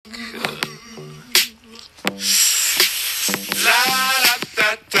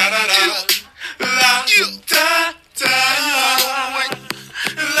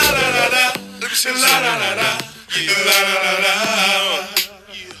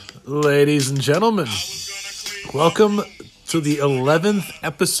Ladies and gentlemen, welcome to the 11th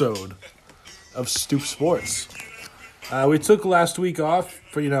episode of Stoop Sports. We took last week off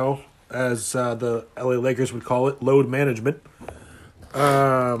for, as the LA Lakers would call it, load management.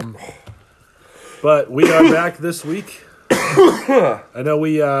 But we are back this week. I know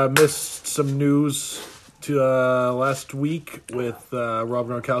we missed some news last week with Rob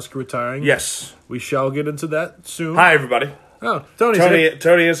Gronkowski retiring. Yes. We shall get into that soon. Hi, everybody. Oh, Tony's here.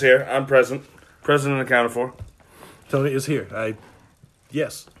 Tony is here. I'm present. Present and accounted for. Tony is here.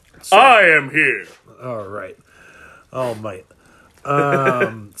 Yes. I am here. All right. All might.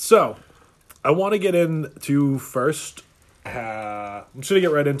 So, I want to get into first. I'm just going to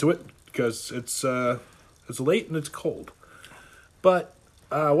get right into it because it's late and it's cold. But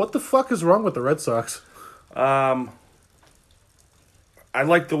what the fuck is wrong with the Red Sox? I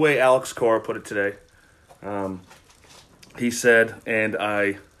like the way Alex Cora put it today. He said, and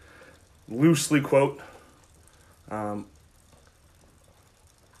I loosely quote, I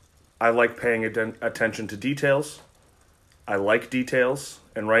like paying attention to details. I like details,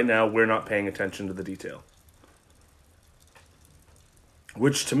 and right now we're not paying attention to the detail.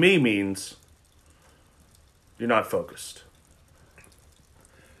 Which to me means you're not focused.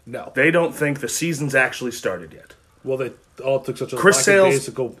 No. They don't think the season's actually started yet. Well, they all took such a Chris Sales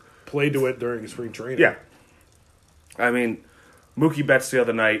lackadaisical play to it during spring training. Yeah. I mean, Mookie Betts the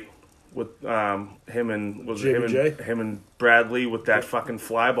other night with him and Bradley with that fucking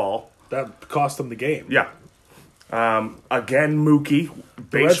fly ball. That cost them the game. Yeah. Again, Mookie,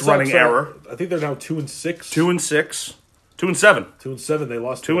 base running error. I think they're now 2-6. 2-6. 2-7. 2-7. They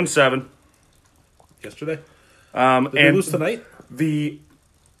lost 2-7. Yesterday. Did they lose tonight? The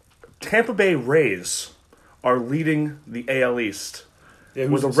Tampa Bay Rays are leading the AL East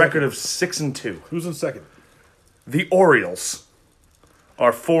with a record of 6-2. Who's in second? The Orioles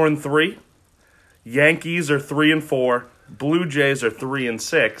are 4-3. Yankees are 3-4. Blue Jays are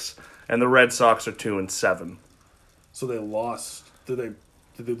 3-6, and the Red Sox are 2-7. So they lost. Did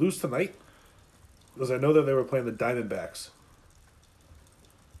they lose tonight? Because I know that they were playing the Diamondbacks.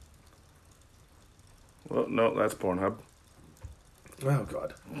 Well, no, that's Pornhub. Oh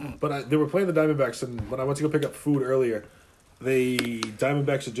God! But they were playing the Diamondbacks, and when I went to go pick up food earlier, the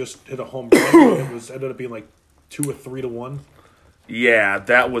Diamondbacks had just hit a home run. It ended up being like 2 or 3-1. Yeah,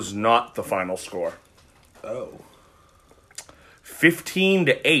 that was not the final score. Oh.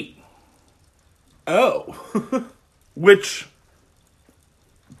 15-8. Oh. Which,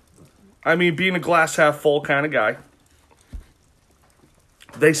 I mean, being a glass half full kind of guy,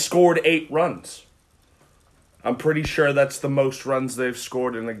 they scored 8 runs. I'm pretty sure that's the most runs they've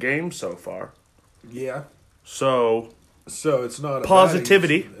scored in a game so far. Yeah. So it's not a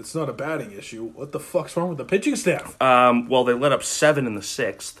positivity. It's not a batting issue. What the fuck's wrong with the pitching staff? Well, they let up 7 in the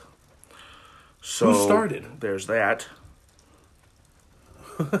 6th. So who started? There's that.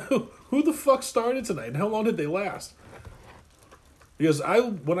 Who the fuck started tonight? And how long did they last? Because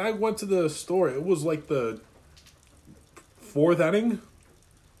when I went to the store, it was like the 4th inning,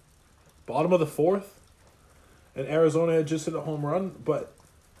 bottom of the 4th, and Arizona had just hit a home run. But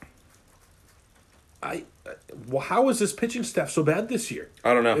how is this pitching staff so bad this year?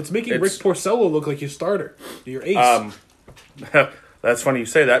 I don't know. It's making Rick Porcello look like your starter, your ace. That's funny you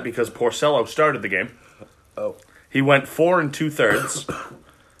say that because Porcello started the game. Oh. He went 4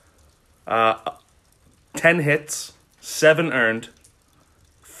 2/3. 10 hits, 7 earned,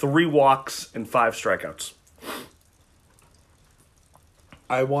 3 walks, and 5 strikeouts.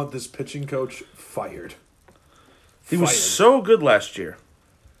 I want this pitching coach fired. He was so good last year.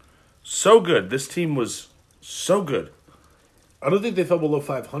 So good. This team was so good. I don't think they fell below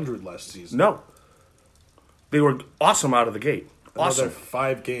 500 last season. No. They were awesome out of the gate. Awesome. Another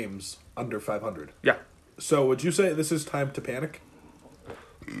 5 games under 500. Yeah. So would you say this is time to panic?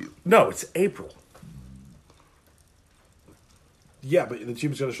 No, it's April. Yeah, but the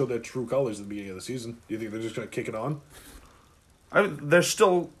team's going to show their true colors at the beginning of the season. Do you think they're just going to kick it on?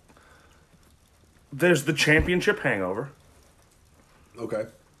 There's the championship hangover. Okay.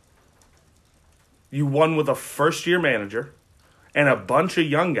 You won with a first-year manager and a bunch of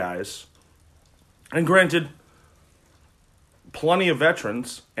young guys. And granted, plenty of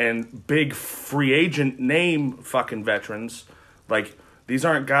veterans and big free agent name fucking veterans. Like, these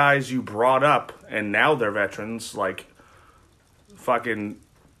aren't guys you brought up and now they're veterans. Like, fucking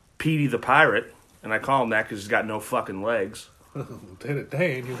Petey the Pirate. And I call him that because he's got no fucking legs. Lieutenant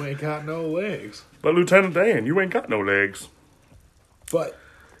Dan, you ain't got no legs. But Lieutenant Dan, you ain't got no legs. But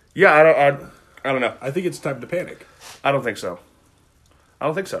yeah, I don't know. I think it's time to panic. I don't think so.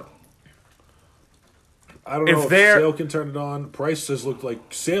 I don't know if Sale can turn it on. Price has looked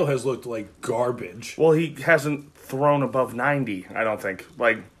like Sale has looked like garbage. Well, he hasn't thrown above 90. I don't think.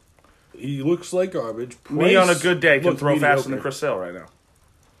 Like he looks like garbage. Price me on a good day can throw mediocre. faster than Chris Sale right now.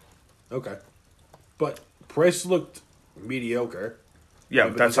 Okay, but Price looked mediocre. Yeah,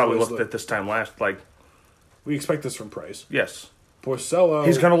 that's how we looked at this time last. Like we expect this from Price. Yes, Porcello.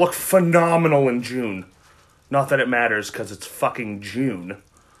 He's gonna look phenomenal in June. Not that it matters because it's fucking June,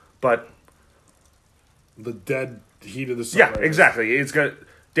 but the dead heat of the summer. Yeah, exactly.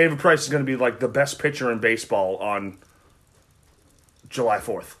 David Price is gonna be like the best pitcher in baseball on July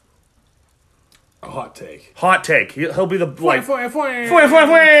 4th. A hot take. Hot take. He'll be the like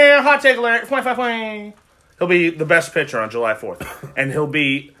Hot take alert. He'll be the best pitcher on July 4th, and he'll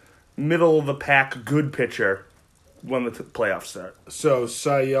be middle of the pack good pitcher when the playoffs start. So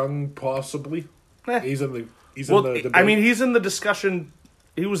Cy Young possibly. He's in the debate. I mean, he's in the discussion.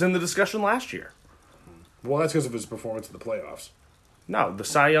 He was in the discussion last year. Well, that's because of his performance in the playoffs. No, the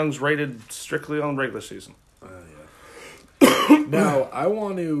Cy Young's rated strictly on regular season. Yeah. Now I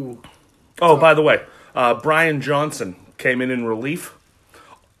want to. Oh, by the way, Brian Johnson came in relief,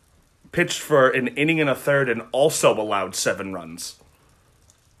 pitched for an inning and a third, and also allowed 7 runs.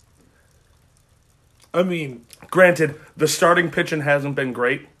 I mean, granted, the starting pitching hasn't been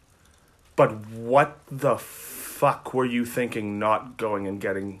great, but what the fuck were you thinking not going and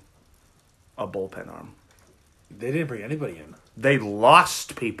getting a bullpen arm? They didn't bring anybody in. They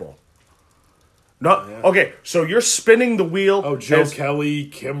lost people. No, yeah. Okay, so you're spinning the wheel. Oh, Joe Kelly,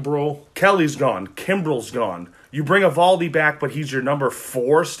 Kimbrel. Kelly's gone. Kimbrel's gone. You bring Eovaldi back, but he's your number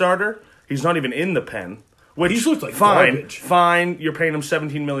 4 starter. He's not even in the pen. Which he's looked like fine, garbage. Fine. You're paying him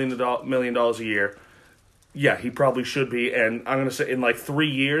 $17 million a year. Yeah, he probably should be. And I'm going to say in like 3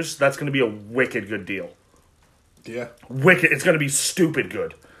 years, that's going to be a wicked good deal. Yeah. Wicked. It's going to be stupid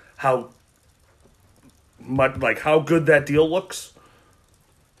good. How good that deal looks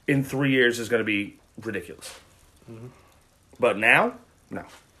in 3 years is going to be ridiculous. Mm-hmm. But now, no.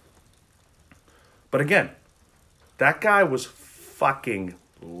 But again, that guy was fucking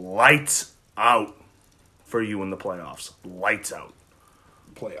lights out for you in the playoffs. Lights out.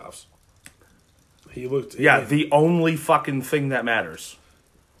 Playoffs. He looked... Yeah, the only fucking thing that matters.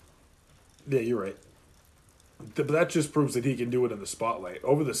 Yeah, you're right. But that just proves that he can do it in the spotlight.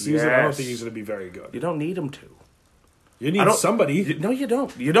 Over the season, yes. I don't think he's going to be very good. You don't need him to. You need somebody. No, you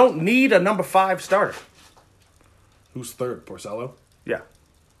don't. You don't need a number 5 starter. Who's third? Porcello? Yeah.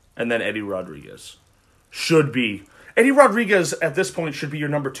 And then Eddie Rodriguez. Should be. Eddie Rodriguez, at this point, should be your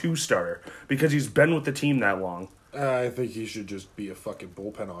number 2 starter because he's been with the team that long. I think he should just be a fucking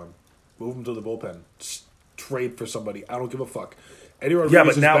bullpen arm. Move him to the bullpen. Trade for somebody. I don't give a fuck. Eddie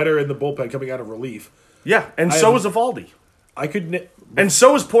Rodriguez is better in the bullpen coming out of relief. Yeah, and so is Eovaldi. And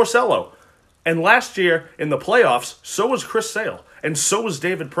so is Porcello. And last year, in the playoffs, so was Chris Sale. And so was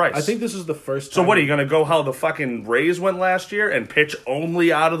David Price. I think this is the first time. So what, are you going to go how the fucking Rays went last year and pitch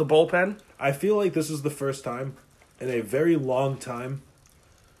only out of the bullpen? I feel like this is the first time in a very long time.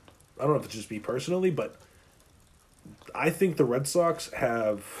 I don't know if it's just me personally, but I think the Red Sox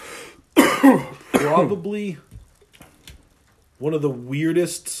have probably one of the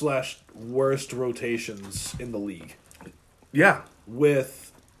weirdest / worst rotations in the league. Yeah.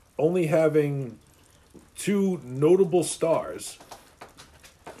 With only having 2 notable stars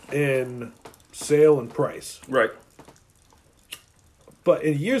in Sale and Price. Right. But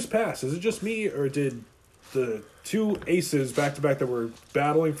in years past, is it just me, or did the 2 aces back-to-back that were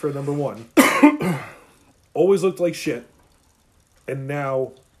battling for number 1 always looked like shit, and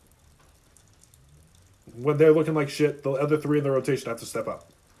now when they're looking like shit, the other 3 in the rotation have to step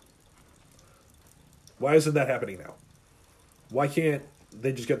up? Why isn't that happening now? Why can't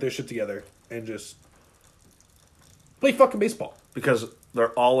they just get their shit together and just play fucking baseball? Because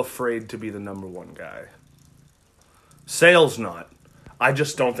they're all afraid to be the number 1 guy. Sale's not. I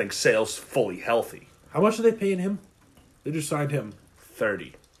just don't think Sale's fully healthy. How much are they paying him? They just signed him.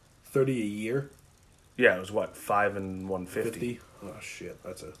 30. 30 a year? Yeah, it was what, 5 and 150. 50? Oh shit,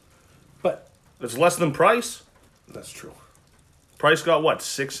 but it's less than Price. That's true. Price got what,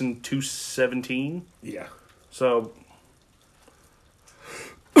 6 and 217? Yeah. So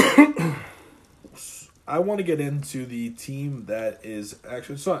I want to get into the team that is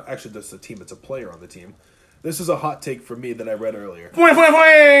actually, it's not actually just a team, it's a player on the team. This is a hot take for me that I read earlier.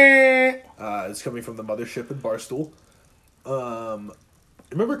 It's coming from the mothership in Barstool.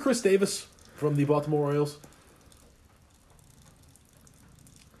 Remember Chris Davis from the Baltimore Orioles?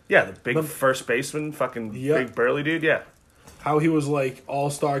 Yeah, the big first baseman, fucking big burly dude, yeah. How he was like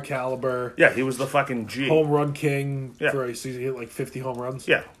all-star caliber. Yeah, he was the fucking G. Home run king for a season. He hit like 50 home runs.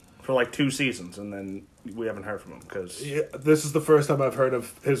 Yeah. for like 2 seasons, and then we haven't heard from him because Yeah, this is the first time I've heard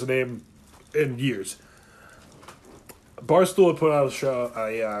of his name in years. Barstool had put out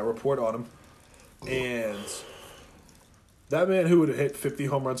a report on him, and that man who would hit 50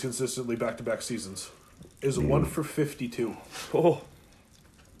 home runs consistently back-to-back seasons is 1 for 52. oh.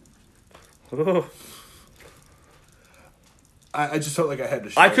 I just felt like I had to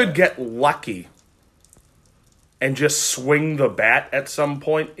share I could that. get lucky and just swing the bat at some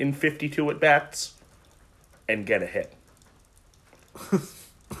point in 52 at bats and get a hit.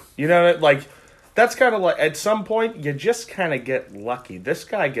 You know, like, that's kind of like, at some point, you just kind of get lucky. This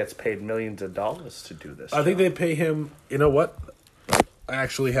guy gets paid millions of dollars to do this. I think they pay him, you know what? I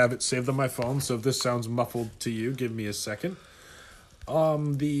actually have it saved on my phone, so if this sounds muffled to you, give me a second.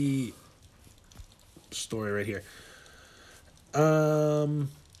 The story right here.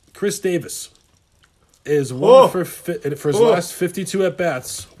 Chris Davis is one for his last 52 at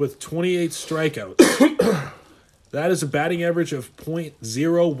bats with 28 strikeouts. That is a batting average of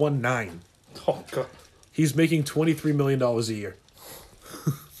 .019. Oh, God. He's making $23 million a year.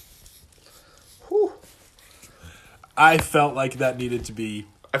 I felt like that needed to be.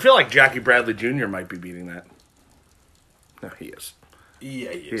 I feel like Jackie Bradley Jr. might be beating that. No, he is.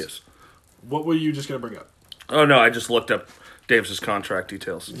 Yeah, He is. What were you just going to bring up? Oh, no, I just looked up Davis's contract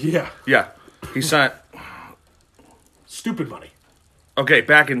details. Yeah. Yeah, he signed. Stupid money. Okay,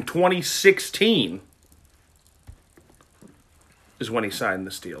 back in 2016 is when he signed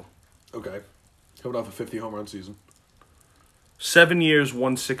this deal. Okay. Coming off a 50 home run season. 7 years,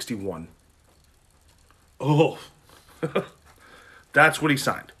 161. Oh. That's what he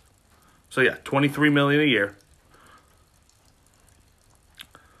signed. So yeah, $23 million a year.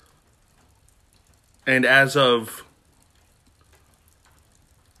 And as of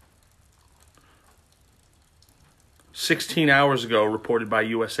 $16 ago, reported by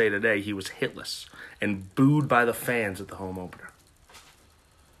USA Today, he was hitless and booed by the fans at the home opener.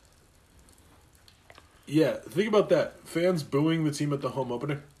 Yeah, think about that. Fans booing the team at the home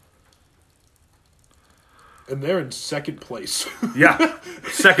opener. And they're in second place. Yeah,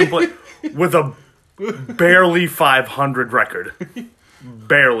 second place with a barely 500 record.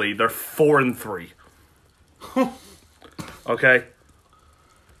 Barely, they're 4-3. Okay,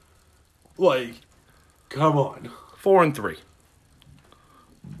 Like, come on. 4-3.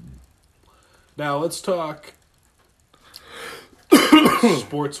 Now let's talk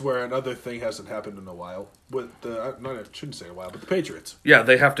sports where another thing hasn't happened in a while. With the I shouldn't say a while, but the Patriots. Yeah,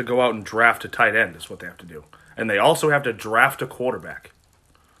 they have to go out and draft a tight end. Is what they have to do, and they also have to draft a quarterback.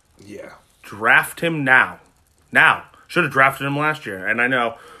 Yeah. Draft him now. Now. Should have drafted him last year. And I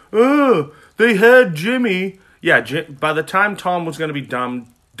know, oh, they had Jimmy. Yeah, by the time Tom was going to be done,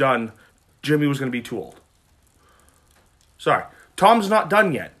 Jimmy was going to be too old. Sorry. Tom's not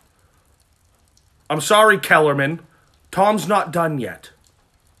done yet. I'm sorry, Kellerman. Tom's not done yet.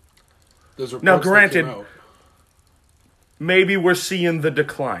 Those Now, reports that granted, came out. maybe we're seeing the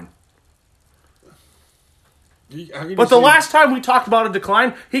decline. How can you But the say- last time we talked about a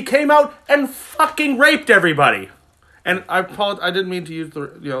decline, he came out and fucking raped everybody. And I apologize, I didn't mean to use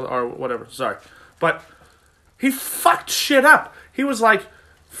the, or whatever, sorry. But he fucked shit up. He was like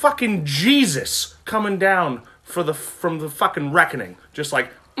fucking Jesus coming down from the fucking reckoning. Just like,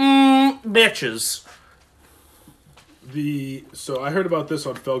 bitches. So I heard about this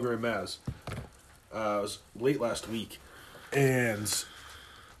on Felger and Maz. It was late last week. And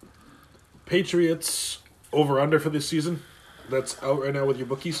Patriots over-under for this season. That's out right now with your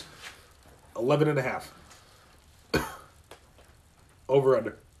bookies. 11.5.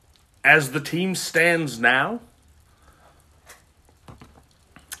 Over-under. As the team stands now,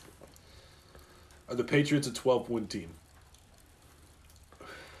 Are the Patriots a 12-win team?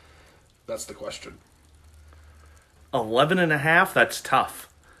 That's the question. 11.5, that's tough.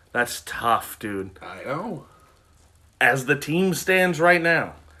 That's tough, dude. I know. As the team stands right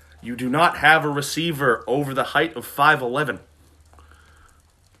now, you do not have a receiver over the height of 5'11".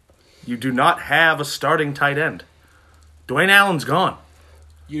 You do not have a starting tight end. Dwayne Allen's gone.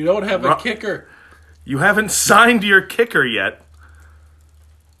 You don't have a kicker. You haven't signed your kicker yet.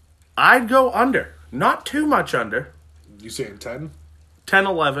 I'd go under. Not too much under. You saying 10? 10,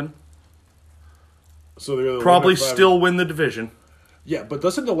 11. So they're either Probably 11 and 5. still win the division. Yeah, but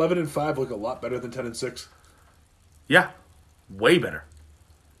doesn't 11-5 look a lot better than 10-6? Yeah. Way better.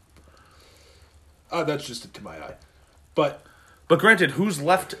 That's just to my eye. But But granted, who's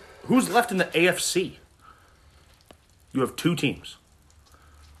left in the AFC? You have 2 teams.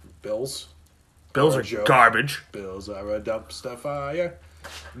 Bills. Bills Or are Joe. garbage. Bills are a dumpster fire.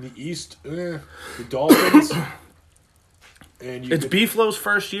 In the East, the Dolphins. And it's B-Flow's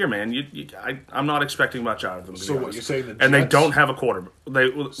first year, man. I'm not expecting much out of them. So what, you're saying the Jets? And they don't have a quarterback.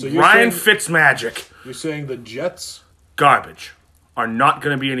 So you're Ryan saying- Fitzmagic, You're saying the Jets... garbage, are not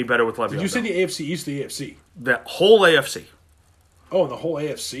going to be any better with Le'Veon Did you say Bell. the AFC East or the AFC? The whole AFC. Oh, and the whole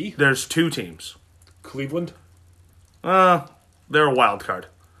AFC? There's 2 teams. Cleveland? They're a wild card.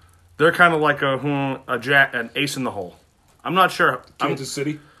 They're kind of like an ace in the hole. I'm not sure. Kansas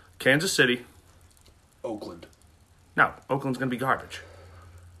City? Kansas City. Oakland. No, Oakland's going to be garbage.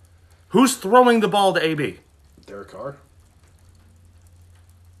 Who's throwing the ball to AB? Derek Carr?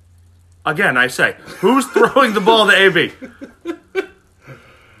 Again, I say, who's throwing the ball to AB?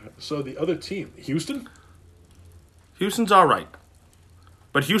 So the other team, Houston? Houston's all right.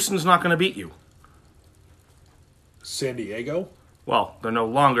 But Houston's not going to beat you. San Diego? Well, they're no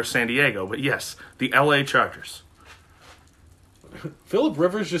longer San Diego, but yes, the LA Chargers. Phillip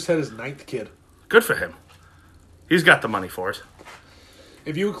Rivers just had his 9th kid. Good for him. He's got the money for it.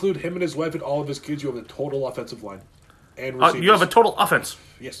 If you include him and his wife and all of his kids, you have a total offensive line. And receivers. You have a total offense.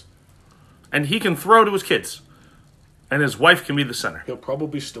 Yes. And he can throw to his kids. And his wife can be the center. He'll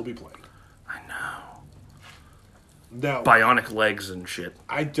probably still be playing. I know. Now, Bionic legs and shit.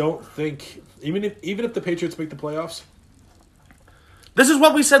 I don't think... Even if the Patriots make the playoffs... This is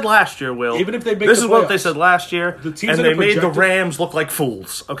what we said last year, Will. Even if they make This the is what they playoffs. said last year. The teams and that they are made the projected- Rams look like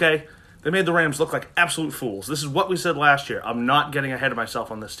fools, okay? They made the Rams look like absolute fools. This is what we said last year. I'm not getting ahead of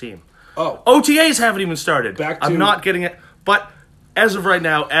myself on this team. Oh. OTAs haven't even started. Back to- I'm not getting it. But as of right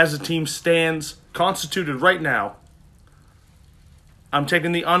now, as the team stands, constituted right now, I'm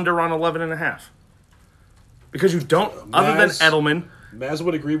taking the under on 11.5. Because you don't, other than Maz- Edelman, Maz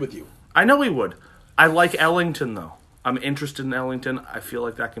would agree with you. I know he would. I like Ellington, though. I'm interested in Ellington. I feel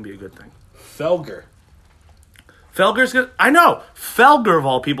like that can be a good thing. Felger. Felger's good. I know. Felger, of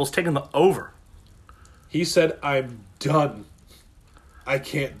all people, is taking the over. He said, I'm done. I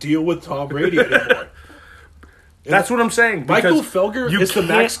can't deal with Tom Brady anymore. That's what I'm saying. Michael because Felger you is the can't-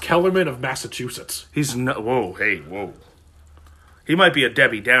 Max Kellerman of Massachusetts. He's no. Whoa, hey, whoa. He might be a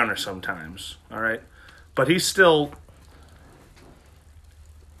Debbie Downer sometimes, all right? But he's still,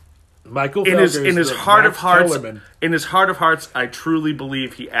 Michael in Felger his is the heart of Max hearts, Kellerman. in his heart of hearts, I truly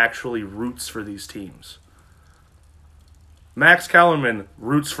believe he actually roots for these teams. Max Kellerman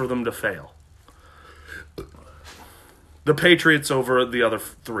roots for them to fail. The Patriots over the other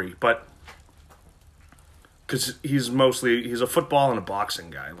 3, but because he's a football and a boxing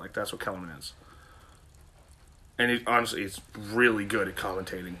guy. Like, that's what Kellerman is. And honestly, he's really good at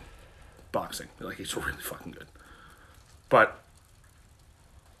commentating boxing. Like, he's really fucking good. But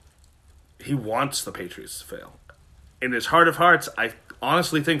he wants the Patriots to fail. In his heart of hearts, I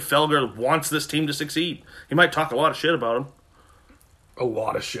honestly think Felger wants this team to succeed. He might talk a lot of shit about him. A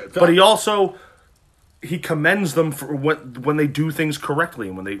lot of shit. But he commends them for when they do things correctly,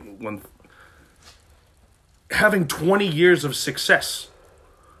 and when having 20 years of success.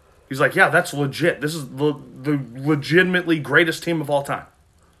 He's like, yeah, that's legit. This is the legitimately greatest team of all time.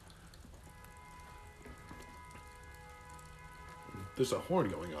 There's a horn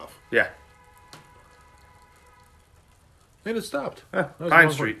going off. Yeah. And it stopped. That was a Pine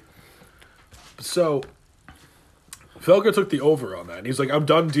long Street. horn. So, Felger took the over on that. And he's like, I'm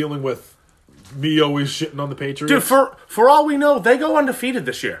done dealing with me always shitting on the Patriots. Dude, for all we know, they go undefeated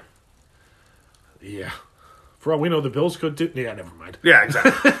this year. Yeah. For all we know, the Bills could do... Yeah, never mind. Yeah,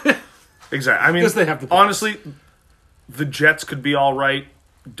 exactly. Exactly. I mean, Guess they have to honestly, the Jets could be all right.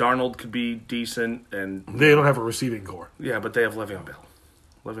 Darnold could be decent, and They don't have a receiving core. yeah, but they have Le'Veon Bell.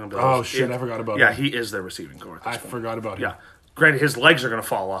 Le'Veon Bell. Oh, shit, I forgot about Yeah, him. he is their receiving core. At this I point. forgot about him. Yeah. Granted, his legs are going to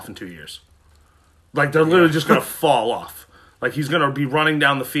fall off in 2 years. Like, they're literally just going to fall off. Like, he's going to be running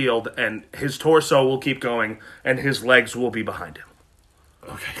down the field, and his torso will keep going, and his legs will be behind him.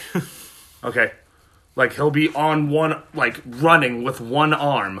 Okay. Okay? Like, he'll be on one, like, running with one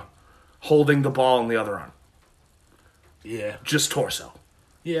arm, holding the ball in the other arm. Yeah. Just torso.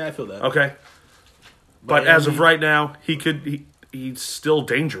 Yeah, I feel that. Okay? But as of Miami- right now, he's still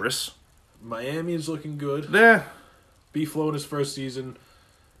dangerous. Miami's looking good. Yeah. B-Flow in his first season.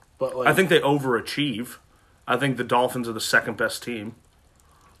 But, like... I think they overachieve. I think the Dolphins are the second best team.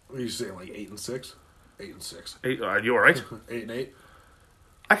 What are you saying, like 8-6? 8-6. Are you all right?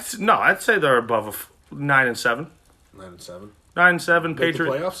 8-8? No, I'd say they're above 9-7. 9-7. 9-7 Make the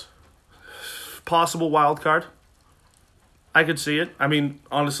Patriots. playoffs? Possible wild card. I could see it. I mean,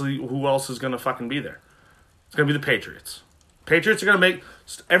 honestly, who else is going to fucking be there? It's going to be the Patriots. Patriots are going to make...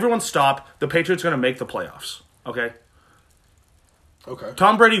 Everyone stop. The Patriots are going to make the playoffs. Okay? Okay.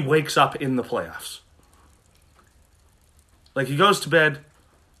 Tom Brady wakes up in the playoffs. Like, he goes to bed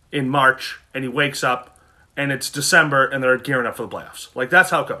in March, and he wakes up, and it's December, and they're gearing up for the playoffs. Like, that's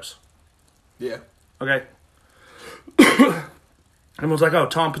how it goes. Yeah. Okay? Everyone's like, oh,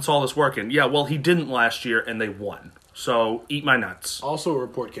 Tom puts all this work in. Yeah, well, he didn't last year, and they won. So, eat my nuts. Also, a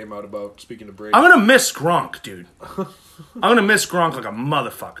report came out about, speaking of Brady. I'm going to miss Gronk, dude. I'm going to miss Gronk like a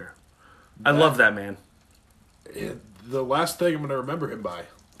motherfucker. I love that man. The last thing I'm going to remember him by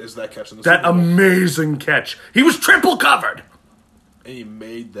is that catch in the That Super Bowl. amazing catch. He was triple covered. And he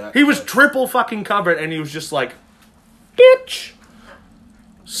made that He was catch. triple fucking covered, and he was just like, bitch.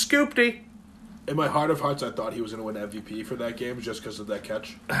 Scoopty. In my heart of hearts, I thought he was going to win MVP for that game just because of that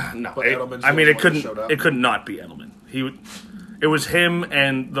catch. No, But Edelman's I mean, the it one that couldn't. showed up. It could not be Edelman. It was him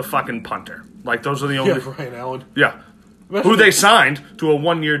and the fucking punter. Like, those are the only. Yeah, Ryan Allen. Yeah. Imagine Who they if- signed to a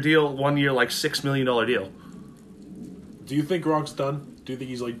 1 year deal, like $6 million deal. Do you think Gronk's done? Do you think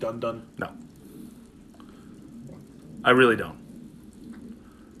he's like done? No. I really don't.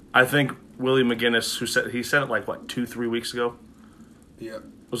 I think Willie McGinnis, he said it like, what, 2-3 weeks ago, Yeah.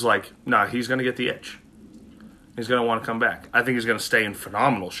 was like, nah, he's going to get the itch. He's going to want to come back. I think he's going to stay in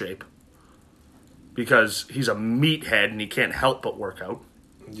phenomenal shape because he's a meathead and he can't help but work out.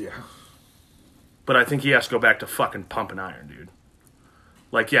 Yeah. But I think he has to go back to fucking pumping iron, dude.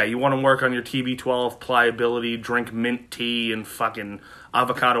 Like, yeah, you want to work on your TB12 pliability, drink mint tea and fucking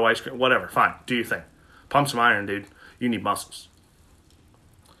avocado ice cream, whatever, fine, do your thing. Pump some iron, dude. You need muscles.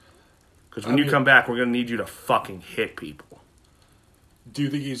 Because when you come back, we're going to need you to fucking hit people. Do you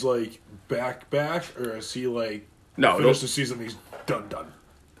think he's like back, or is he like No, finish the season and he's done?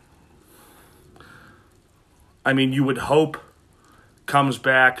 I mean, you would hope comes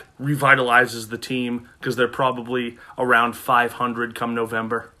back, revitalizes the team, because they're probably around 500 come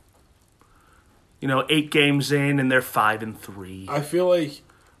November. 8 games in, and they're 5-3. I feel like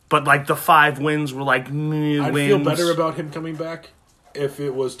But, like, the 5 wins were, like, I'd wins. feel better about him coming back if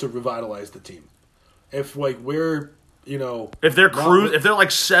it was to revitalize the team. If like we're If they're if they're like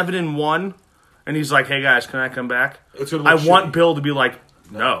 7-1, and he's like, "Hey guys, can I come back?" It's gonna I look want shitty. Bill to be like,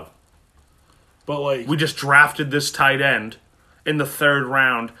 "No, but like we just drafted this tight end in the 3rd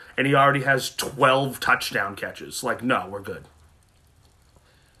round, and he already has 12 touchdown catches. Like, no, we're good."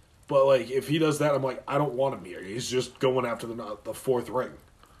 But like if he does that, I'm like, I don't want him here. He's just going after the 4th ring.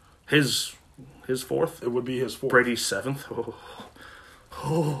 His 4th, It would be his 4th. Brady's 7th.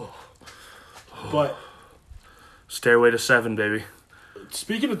 Oh. But Stairway to 7, baby.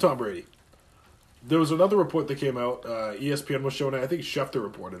 speaking of Tom Brady, there was another report that came out. ESPN was showing it. I think Schefter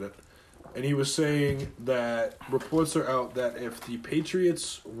reported it. And he was saying that reports are out that if the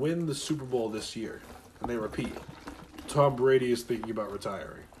Patriots win the Super Bowl this year, and they repeat, Tom Brady is thinking about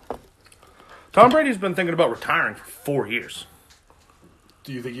retiring. Tom Brady's been thinking about retiring for 4 years.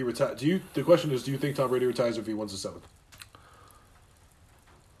 Do you think he retires? The question is, do you think Tom Brady retires if he wins the 7th?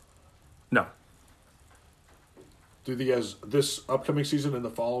 No. Do you think he has this upcoming season and the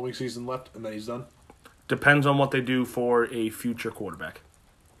following season left, and then he's done? Depends on what they do for a future quarterback.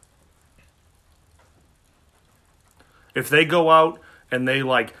 If they go out and they,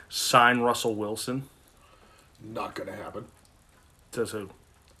 like, sign Russell Wilson, Not going to happen. says who?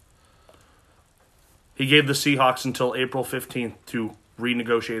 He gave the Seahawks until April 15th to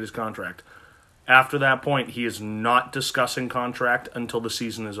renegotiate his contract. After that point, he is not discussing contract until the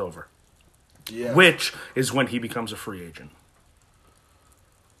season is over, Yeah. which is when he becomes a free agent.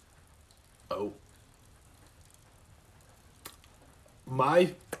 Oh.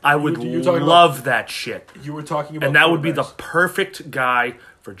 I would you're talking love that shit. You were talking about, And that would be the quarterbacks. perfect guy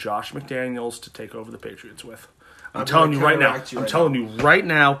for Josh McDaniels to take over the Patriots with. I'm I'm telling gonna you right now. counteract you I'm right telling now. you right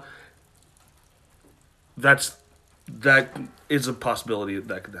now. That is a possibility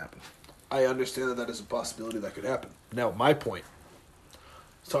that could happen. I understand that is a possibility that could happen. Now, my point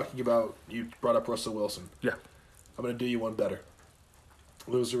is talking about, you brought up Russell Wilson. Yeah. I'm going to do you one better.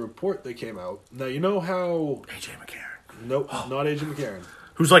 There was a report that came out. Now, you know how... AJ McCarron, Nope, not Agent McCarron.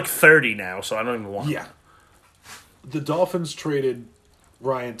 who's like 30 now, so I don't even want him. Yeah. The Dolphins traded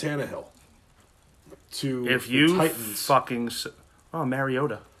Ryan Tannehill to If the you Titans. fucking... Oh,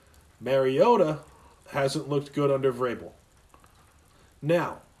 Mariota. Mariota hasn't looked good under Vrabel.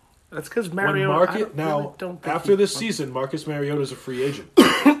 Now, That's because when Mariota... after this season, Marcus Mariota is a free agent.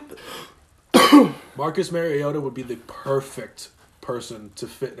 Marcus Mariota would be the perfect person to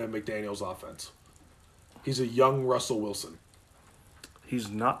fit in a McDaniels offense. He's a young Russell Wilson. He's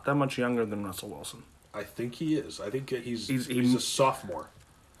not that much younger than Russell Wilson. I think he is. I think he's He's- a sophomore.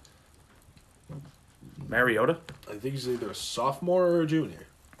 Mariota? I think he's either a sophomore or a junior.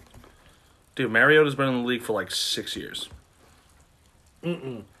 Dude, Mariota's been in the league for like 6 years.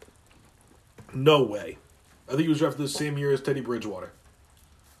 No way. I think he was drafted the same year as Teddy Bridgewater.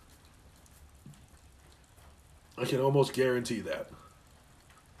 I can almost guarantee that.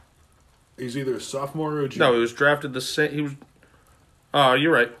 He's either a sophomore or a junior. No, he was drafted the same. He was. Oh,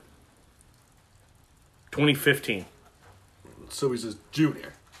 you're right. 2015. So he's a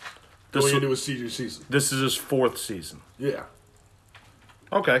junior. This Going w- into his senior season. This is his 4th season. Yeah.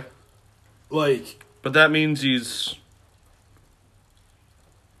 Okay. Like, But that means he's.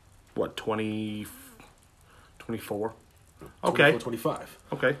 What, 20. 24? Okay. 24, 25.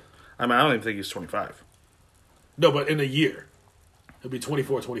 Okay. I mean, I don't even think he's 25. No, but in a year. He'll be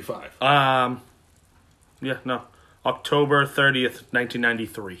 24, 25. Yeah, no. October 30th,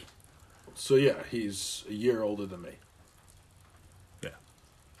 1993. So, yeah, he's a year older than me. Yeah.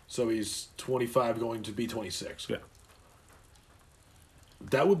 So he's 25 going to be 26. Yeah.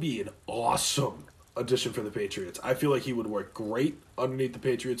 That would be an awesome addition for the Patriots. I feel like he would work great underneath the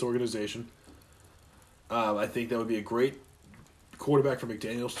Patriots organization. I think that would be a great quarterback for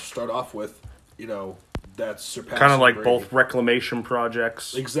McDaniels to start off with. You know, that's surpassing Kind of like Brady. both reclamation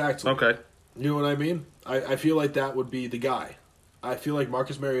projects. Exactly. Okay. You know what I mean? I feel like that would be the guy. I feel like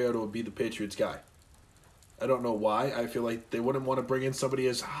Marcus Mariota would be the Patriots guy. I don't know why. I feel like they wouldn't want to bring in somebody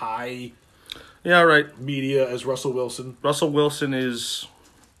as high Yeah, right. media as Russell Wilson, Russell Wilson is,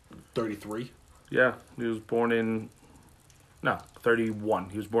 33. yeah, he was born in, no, 31.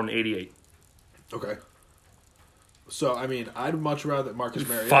 He was born in 88. Okay. So, I mean, I'd much rather Marcus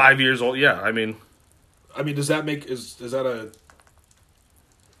Mariota. 5 years old, yeah, I mean, Does that make, is that a,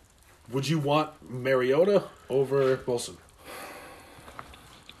 would you want Mariota over Wilson?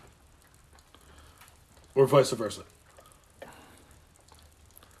 Or vice versa?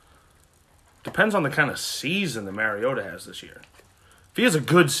 depends on the kind of season that Mariota has this year. If he has a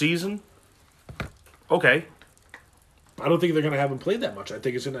good season, okay. I don't think they're going to have him play that much. I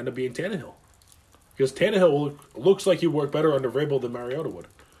think it's going to end up being Tannehill. Because Tannehill looks like he'd work better under Vrabel than Mariota would.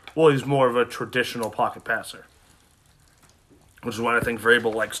 Well, he's more of a traditional pocket passer, which is what I think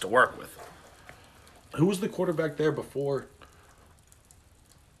Vrabel likes to work with. Who was the quarterback there before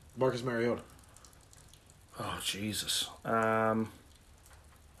Marcus Mariota? Oh, Jesus.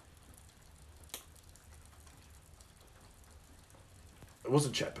 It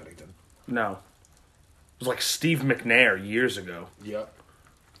wasn't Chet Pennington. No. It was like Steve McNair years ago. Yeah.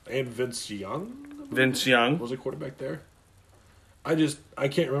 And Vince Young Vince Young. was a quarterback there. I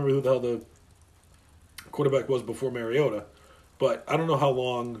can't remember who the hell the quarterback was before Mariota, but I don't know how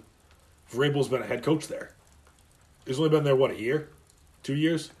long Vrabel's been a head coach there. He's only been there, what, a year? 2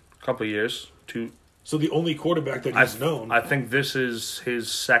 years? Couple years. Two. So the only quarterback that he's known. I think this is his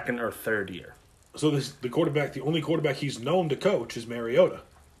 2nd or 3rd year. So the only quarterback he's known to coach is Mariota.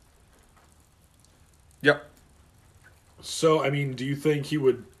 Yep. So, I mean, do you think he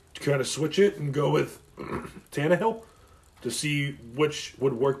would kind of switch it and go with Tannehill to see which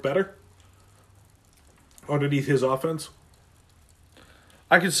would work better underneath his offense?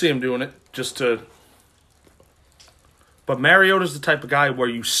 I could see him doing it just to. But Mariota's the type of guy where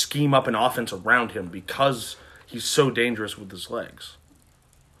you scheme up an offense around him because he's so dangerous with his legs.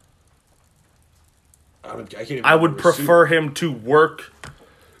 I can't even I would receive- prefer him to work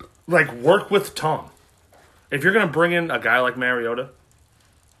with Tom. If you're going to bring in a guy like Mariota,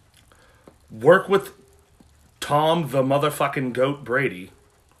 work with Tom the motherfucking GOAT Brady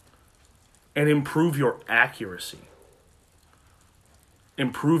and improve your accuracy.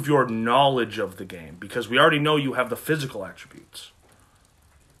 Improve your knowledge of the game because we already know you have the physical attributes.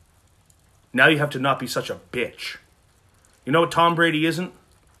 Now you have to not be such a bitch. You know what Tom Brady isn't?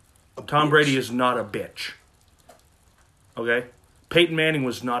 Tom Brady is not a bitch. Okay? Peyton Manning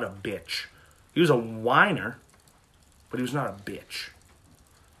was not a bitch. He was a whiner, but he was not a bitch.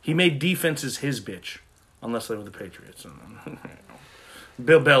 He made defenses his bitch, unless they were the Patriots.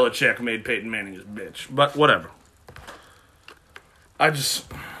 Bill Belichick made Peyton Manning his bitch, but whatever. I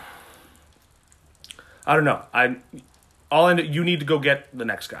don't know. You need to go get the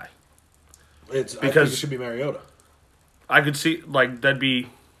next guy. I think it should be Mariota. I could see that'd be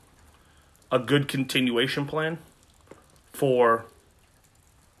a good continuation plan for.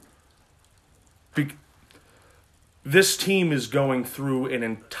 This team is going through an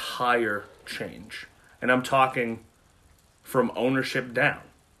entire change, and I'm talking from ownership down.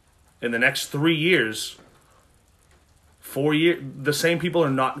 In the next 3 years, 4 years, the same people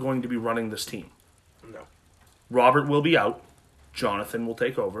are not going to be running this team. No. Robert will be out. Jonathan will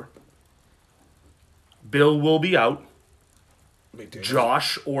take over. Bill will be out. McDaniels.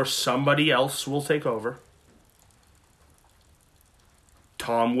 Josh or somebody else will take over.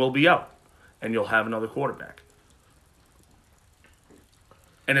 Tom will be out. And you'll have another quarterback.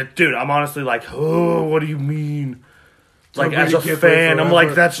 And dude, I'm honestly like, oh, what do you mean? Like, Brady as a can't play fan, I'm forever.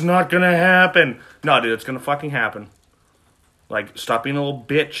 like, that's not going to happen. No, dude, it's going to fucking happen. Like, stop being a little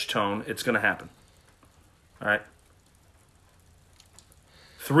bitch, Tone. It's going to happen. All right?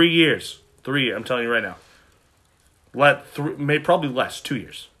 3 years. 3, I'm telling you right now. Probably less, 2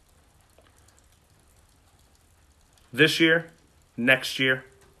 years. This year, next year,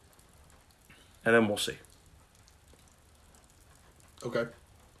 and then we'll see. Okay.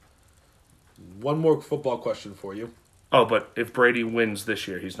 One more football question for you. Oh, but if Brady wins this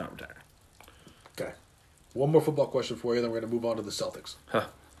year, he's not retiring. Okay. One more football question for you, then we're going to move on to the Celtics. Huh.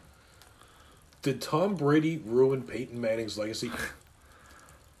 Did Tom Brady ruin Peyton Manning's legacy?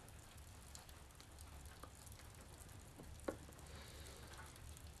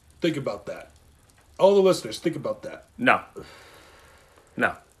 Think about that. All the listeners, think about that. No.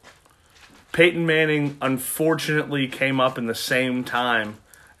 No. Peyton Manning, unfortunately, came up in the same time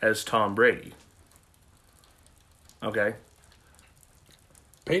as Tom Brady. Okay?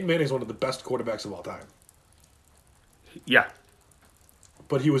 Peyton Manning is one of the best quarterbacks of all time. Yeah.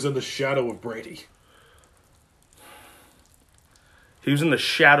 But he was in the shadow of Brady. He was in the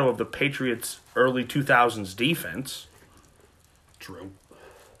shadow of the Patriots' early 2000s defense. True.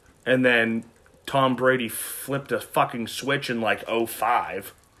 And then Tom Brady flipped a fucking switch in like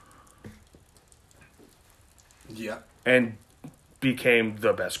 05 Yeah. and became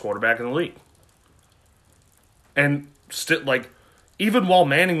the best quarterback in the league. And still, like, even while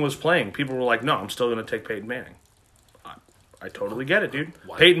Manning was playing, people were like, no, I'm still going to take Peyton Manning. I totally get it, dude.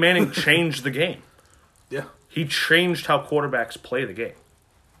 Why? Peyton Manning changed the game. Yeah. He changed how quarterbacks play the game.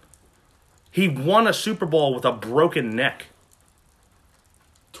 He won a Super Bowl with a broken neck.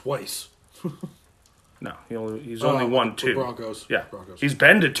 Twice. No, he's only won with 2. Broncos. Yeah. Broncos. He's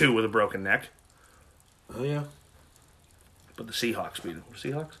been to 2 with a broken neck. Oh, yeah. But the Seahawks beat him.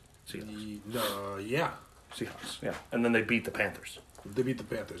 Seahawks? Seahawks. Yeah. Seahawks, yeah. And then they beat the Panthers. They beat the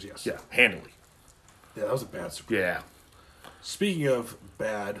Panthers, yes. Yeah, handily. Yeah, that was a bad Super Bowl. Yeah. Speaking of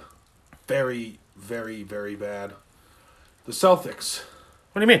bad, very, very, very bad, the Celtics.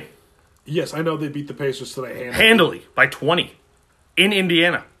 What do you mean? Yes, I know they beat the Pacers today. Handily, by 20. In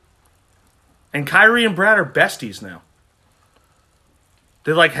Indiana. And Kyrie and Brad are besties now.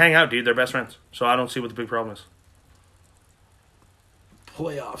 They, like, hang out, dude. They're best friends. So I don't see what the big problem is.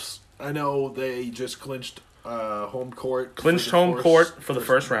 Playoffs. I know they just clinched home court. Clinched home court for the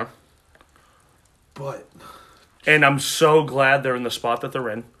first round. But And I'm so glad they're in the spot that they're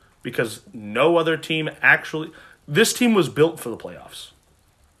in because no other team actually... This team was built for the playoffs.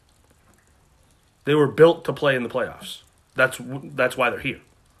 They were built to play in the playoffs. That's why they're here.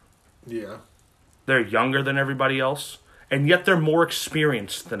 yeah, They're younger than everybody else, and yet they're more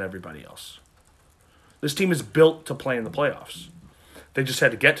experienced than everybody else. This team is built to play in the playoffs. They just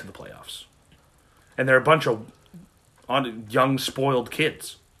had to get to the playoffs. And they're a bunch of young, spoiled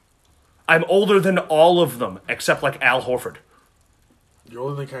kids. I'm older than all of them, except like Al Horford. you're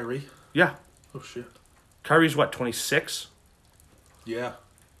older than Kyrie. Yeah. Oh shit. Kyrie's what, 26? Yeah,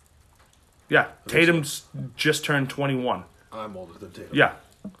 Yeah. Tatum's just turned 21. I'm older than Tatum. Yeah.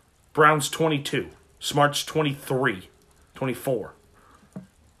 Brown's 22. Smart's 23. 24.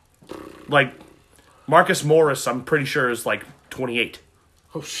 Like, Marcus Morris, I'm pretty sure, is like 28.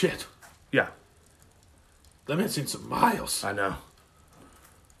 Oh shit. Yeah. That man's seen some miles. I know.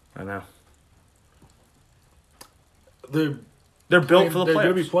 They're built for the They're going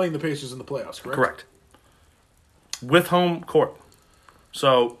to be playoffs. playing the Pacers in the playoffs, correct? Correct. With home court.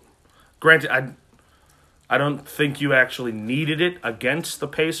 So, granted, I don't think you actually needed it against the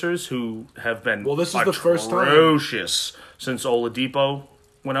Pacers, who have been Well, this is the first time. atrocious since Oladipo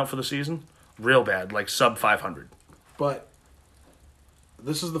went out for the season. Real bad, like sub 500. But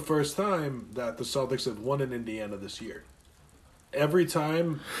this is the first time that the Celtics have won in Indiana this year. Every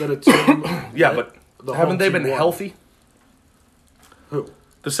time that a team... Yeah, but the haven't home they team been won. healthy? Who?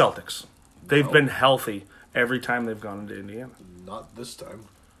 The Celtics. They've No. been healthy every time they've gone into Indiana. Not this time.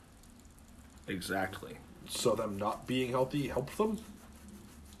 Exactly. So them not being healthy helped them?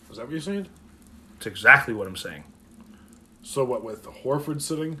 Is that what you're saying? It's exactly what I'm saying. So what, with Horford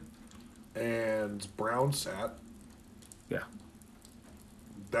sitting and Brown sat, Yeah.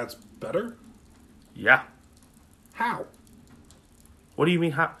 that's better? Yeah. How? What do you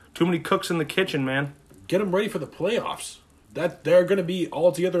mean? How? Too many cooks in the kitchen, man. Get them ready for the playoffs. That they're going to be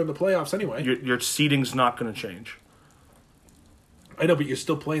all together in the playoffs anyway. Your seating's not going to change. I know, but you're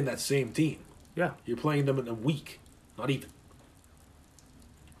still playing that same team. Yeah. You're playing them in a week, not even.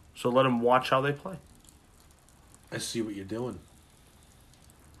 So let them watch how they play. I see what you're doing.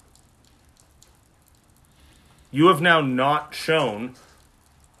 You have now not shown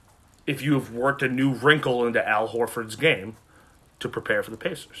if you have worked a new wrinkle into Al Horford's game to prepare for the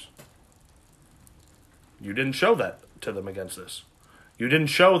Pacers. You didn't show that to them against this. You didn't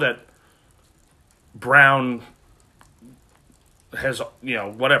show that Brown has,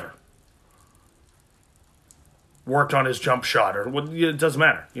 whatever, worked on his jump shot, or it doesn't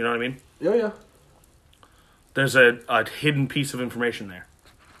matter. You know what I mean? Yeah. There's a hidden piece of information there.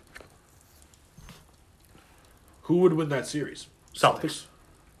 Who would win that series? Celtics.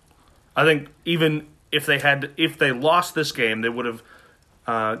 I think even if they lost this game, they would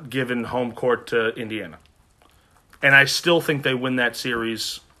have given home court to Indiana. And I still think they win that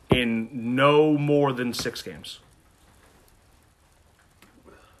series in no more than 6 games.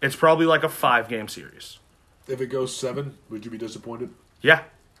 It's probably like a 5-game series. If it goes 7, would you be disappointed? Yeah.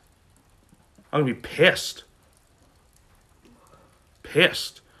 I'm going to be pissed.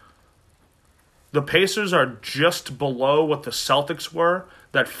 Pissed. The Pacers are just below what the Celtics were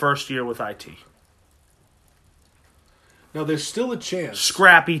that first year with IT. Now, there's still a chance.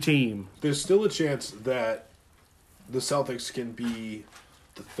 Scrappy team. There's still a chance that the Celtics can be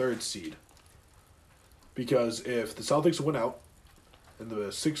the 3rd seed. Because if the Celtics win out and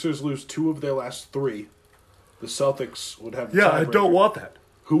the Sixers lose 2 of their last 3, the Celtics would have the Yeah, I tiebreaker. don't want that.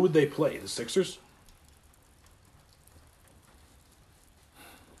 Who would they play? The Sixers?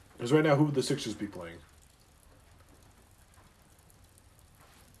 Because right now, who would the Sixers be playing?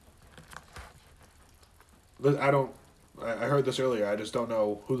 I heard this earlier. I just don't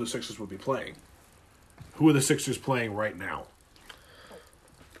know who the Sixers would be playing. Who are the Sixers playing right now?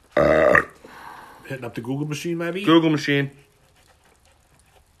 Hitting up the Google machine, maybe? Google machine.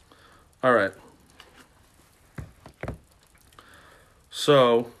 All right.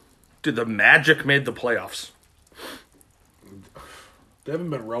 So, did the Magic made the playoffs? They haven't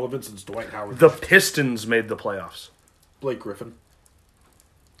been relevant since Dwight Howard. The Pistons made the playoffs. Blake Griffin.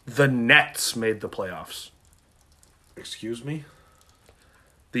 The Nets made the playoffs. Excuse me?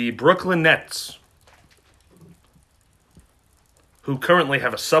 The Brooklyn Nets, who currently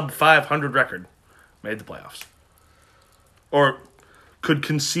have a sub-500 record, made the playoffs. Or could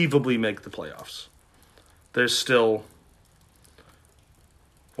conceivably make the playoffs. There's still,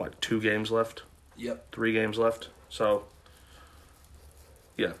 2 games left? Yep. 3 games left? So,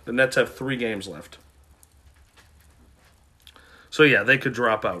 yeah, the Nets have 3 games left. So, yeah, they could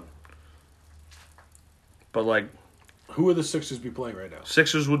drop out. But, who would the Sixers be playing right now?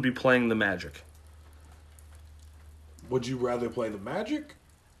 Sixers would be playing the Magic. Would you rather play the Magic?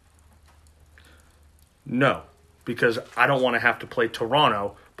 No, because I don't want to have to play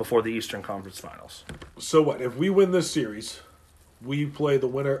Toronto before the Eastern Conference Finals. So what? If we win this series, we play the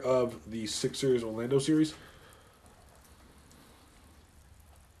winner of the Sixers-Orlando series?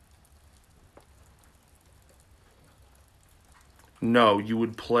 No, you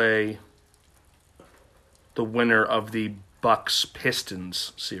would play the winner of the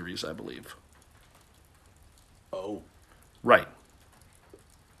Bucks-Pistons series, I believe. Oh. Right.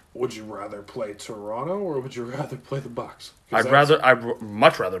 Would you rather play Toronto or would you rather play the Bucks? I'd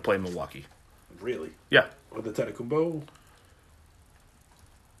much rather play Milwaukee. Really? Yeah. With the Antetokounmpo?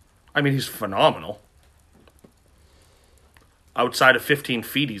 I mean, he's phenomenal. Outside of 15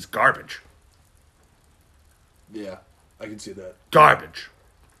 feet, he's garbage. Yeah, I can see that. Garbage.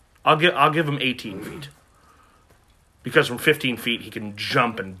 I'll give him 18 feet. Because from 15 feet, he can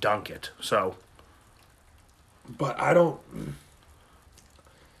jump and dunk it. So, but I don't...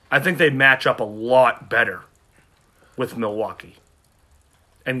 I think they match up a lot better with Milwaukee.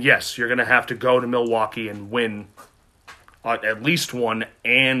 And yes, you're going to have to go to Milwaukee and win at least one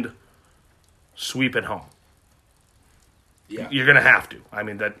and sweep at home. Yeah. You're going to have to. I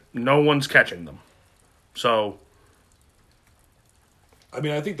mean, that no one's catching them. So, I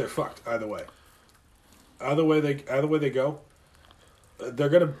mean, I think they're fucked either way. Either way they go, they're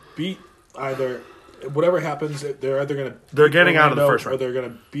going to beat either... Whatever happens, they're either going to... They're getting out of the first round. Or they're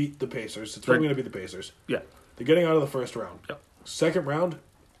going to beat the Pacers. It's probably going to be the Pacers. Yeah. They're getting out of the first round. Yep. Second round,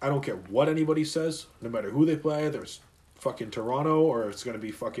 I don't care what anybody says. No matter who they play, there's fucking Toronto or it's going to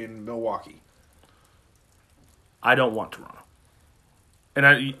be fucking Milwaukee. I don't want Toronto.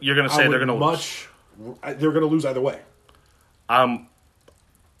 And you're going to say they're going to lose. They're going to lose either way.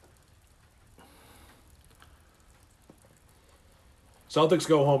 Celtics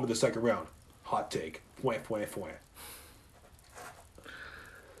go home in the second round. Hot take.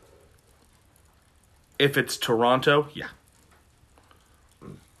 If it's Toronto, yeah.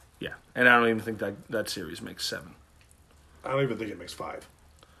 Yeah. And I don't even think that series makes 7. I don't even think it makes 5.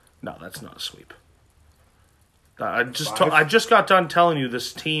 No, that's not a sweep. I just got done telling you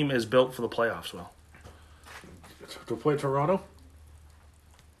this team is built for the playoffs, Will. To play Toronto?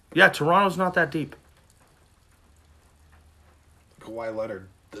 Yeah, Toronto's not that deep. Kawhi Leonard,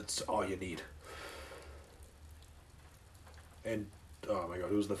 that's all you need. And oh my God,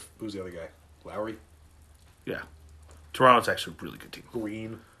 who's the other guy? Lowry, Yeah. Toronto's actually a really good team.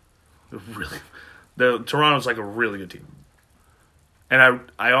 Green. Toronto's like a really good team. And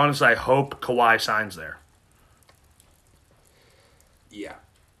I honestly hope Kawhi signs there. Yeah.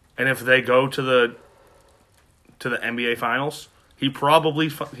 And if they go to the NBA Finals, he probably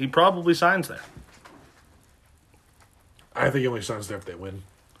signs there. I think he only signs there if they win.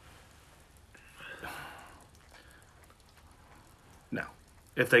 No.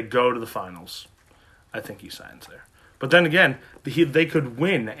 If they go to the Finals, I think he signs there. But then again, they could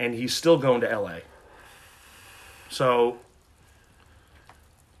win and he's still going to LA. So,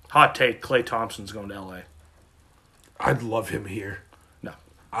 hot take, Klay Thompson's going to LA. I'd love him here. No.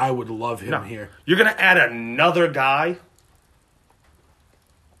 I would love him here. You're going to add another guy?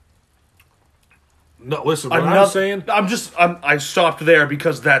 No, listen, what I'm saying... I stopped there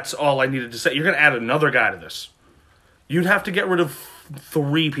because that's all I needed to say. You're going to add another guy to this. You'd have to get rid of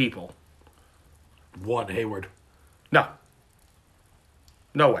 3 people. One, Hayward. No.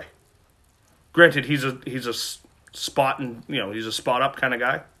 No way. Granted, he's a spot and he's a spot up kind of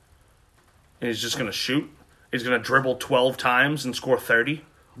guy. And he's just going to shoot. He's going to dribble 12 times and score 30.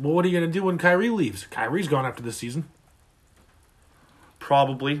 Well, what are you going to do when Kyrie leaves? Kyrie's gone after this season.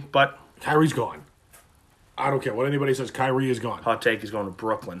 Probably, but... Kyrie's gone. I don't care what anybody says. Kyrie is gone. Hot take, he's going to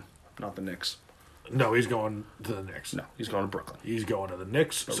Brooklyn, not the Knicks. No, he's going to the Knicks. No, he's going to Brooklyn. He's going to the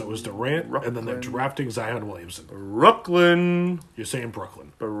Knicks, so is Durant, and then they're drafting Zion Williamson. Brooklyn. You're saying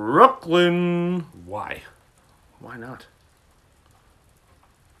Brooklyn. Brooklyn. Why? Why not?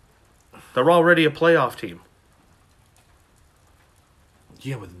 They're already a playoff team.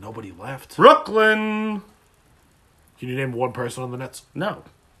 Yeah, with nobody left. Brooklyn. Can you name one person on the Nets? No.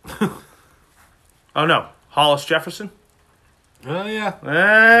 Oh, no. Hollis Jefferson? Oh, yeah.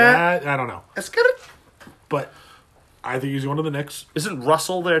 I don't know. That's good. But I think he's going to the Knicks. Isn't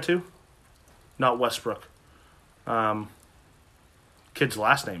Russell there, too? Not Westbrook. Kid's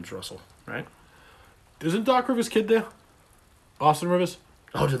last name's Russell, right? Isn't Doc Rivers' kid there? Austin Rivers?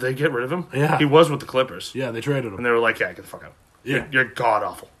 Oh, did they get rid of him? Yeah. He was with the Clippers. Yeah, they traded him. And they were like, yeah, get the fuck out. Yeah. You're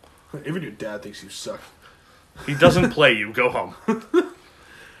god-awful. Even your dad thinks you suck. He doesn't play you. Go home.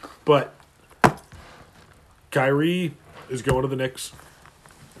 But Kyrie is going to the Knicks.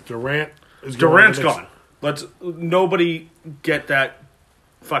 Durant's gone. Nobody get that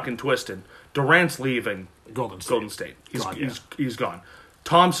fucking twisted. Durant's leaving Golden State. He's gone.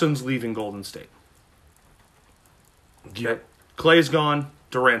 Thompson's leaving Golden State. Yeah. Clay's gone.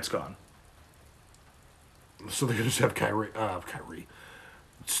 Durant's gonna So they're going to just have Kyrie.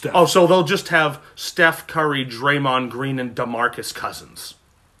 Steph. Oh, so they'll just have Steph Curry, Draymond Green, and DeMarcus Cousins.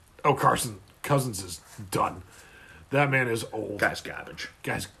 Oh, Cousins is done. That man is old. Guy's garbage.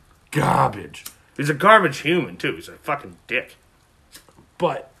 He's a garbage human, too. He's a fucking dick.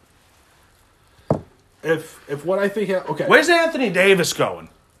 But if what I think... Okay. Where's Anthony Davis going?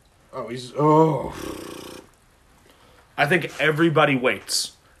 Oh, I think everybody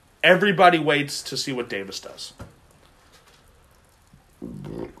waits. Everybody waits to see what Davis does.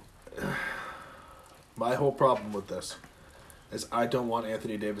 My whole problem with this is I don't want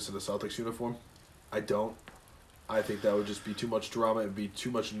Anthony Davis in a Celtics uniform. I don't. I think that would just be too much drama and be too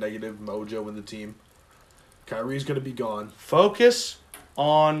much negative mojo in the team. Kyrie's going to be gone. Focus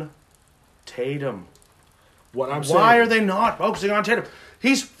on Tatum. Why are they not focusing on Tatum?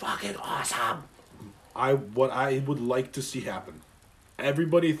 He's fucking awesome. What I would like to see happen.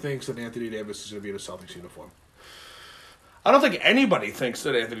 Everybody thinks that Anthony Davis is going to be in a Celtics uniform. I don't think anybody thinks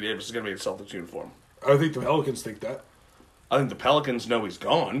that Anthony Davis is going to be in a Celtics uniform. I think the Pelicans think that. I think the Pelicans know he's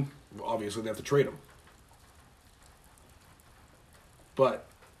gone. Obviously, they have to trade him. But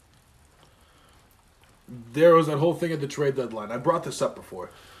there was that whole thing at the trade deadline. I brought this up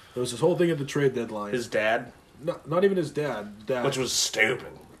before. There was this whole thing at the trade deadline. His dad? Not even his dad. Which was stupid.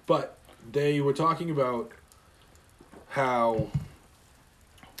 But they were talking about how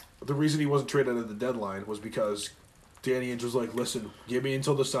the reason he wasn't traded at the deadline was because Danny Ainge was like, listen, give me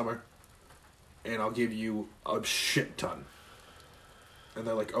until the summer, and I'll give you a shit ton. And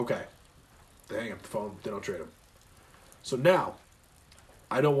they're like, okay. They hang up the phone. They don't trade him. So now,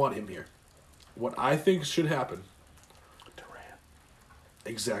 I don't want him here. What I think should happen... Durant.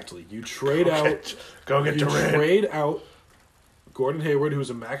 Exactly. You trade out... Go get Durant. You trade out Gordon Hayward, who's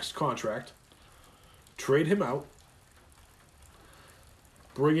a maxed contract. Trade him out.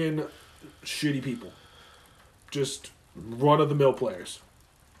 Bring in shitty people. Just run-of-the-mill players.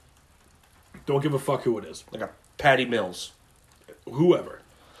 Don't give a fuck who it is. Like a Patty Mills. Whoever.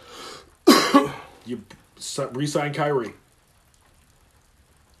 You re-sign Kyrie.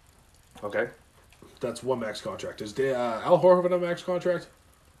 Okay. That's one max contract. Is Al Horford on a max contract?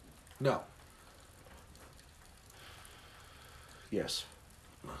 No. Yes.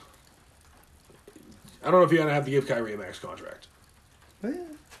 I don't know if you're going to have to give Kyrie a max contract.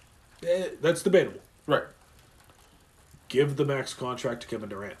 That's debatable. Right. Give the max contract to Kevin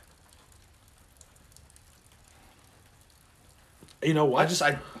Durant. You know what?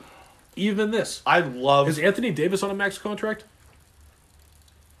 Even this. I love... Is Anthony Davis on a max contract?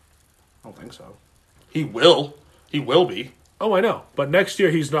 I don't think so. He will. He will be. Oh, I know. But next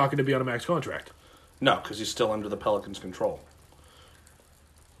year he's not going to be on a max contract. No, because he's still under the Pelicans' control.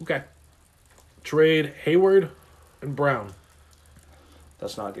 Okay. Trade Hayward and Brown.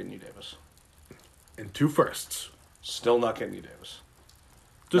 That's not getting you Davis. And 2 firsts. Still not getting you Davis.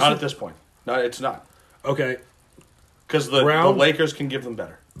 Just Not at this point. No, it's not. Okay. Because the Lakers can give them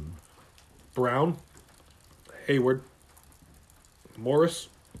better. Brown, Hayward, Morris,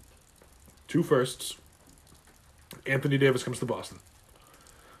 2 firsts. Anthony Davis comes to Boston.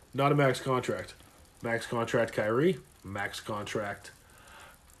 Not a max contract. Max contract Kyrie. Max contract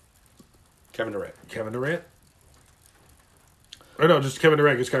Kevin Durant. Or no, just Kevin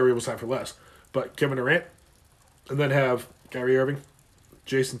Durant because Kyrie will sign for less. But Kevin Durant. And then have Kyrie Irving,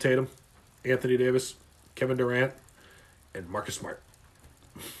 Jason Tatum, Anthony Davis, Kevin Durant, and Marcus Smart.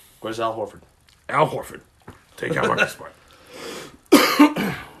 Where's Al Horford? Al Horford. Take out Marcus Smart.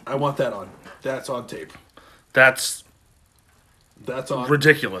 I want that on. That's on tape. That's on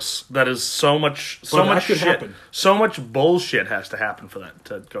ridiculous. That is so much could shit. happen. So much bullshit has to happen for that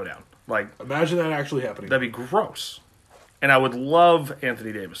to go down. Like, imagine that actually happening. that'd be gross. And I would love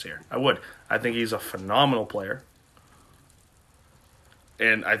Anthony Davis here. I would. I think he's a phenomenal player.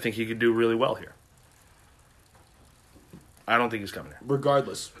 And I think he could do really well here. I don't think he's coming here.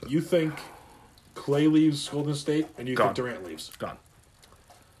 Regardless, you think Clay leaves Golden State and you Gone. think Durant leaves. Gone.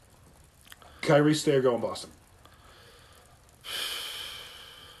 Kyrie stay or go in Boston?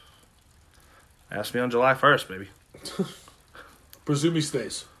 Ask me on July 1st, baby. Presume he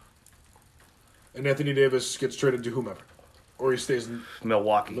stays. And Anthony Davis gets traded to whomever. Or he stays in...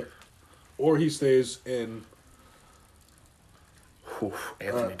 Milwaukee. Or he stays in...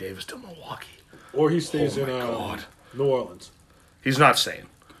 Anthony Davis to Milwaukee. Or he stays Oh in my God. New Orleans. He's not staying.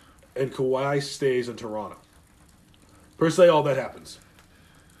 And Kawhi stays in Toronto. Per se, all that happens.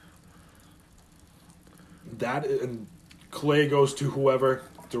 That and Clay goes to whoever.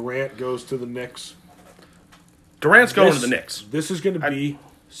 Durant goes to the Knicks. Durant's going to the Knicks. This is going to be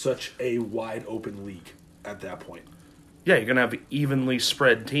such a wide open league at that point. Yeah, you're going to have evenly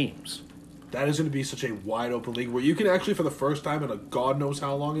spread teams. That is going to be such a wide open league where you can actually, for the first time in a God knows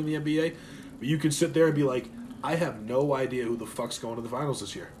how long in the NBA, you can sit there and be like, I have no idea who the fuck's going to the finals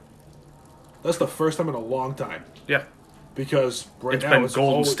this year. That's the first time in a long time. Yeah. Because It's been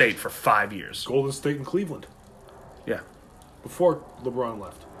Golden State for 5 years. Golden State and Cleveland. Yeah. Before LeBron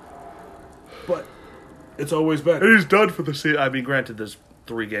left. But it's always been. And he's done for the season. I mean, granted, there's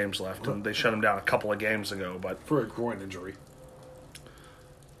 3 games left, and they shut him down a couple of games ago, but... For a groin injury.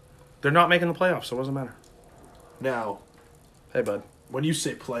 They're not making the playoffs, so it doesn't matter. Now, Hey, bud. when you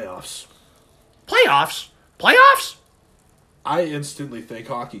say playoffs, Playoffs? Playoffs? I instantly think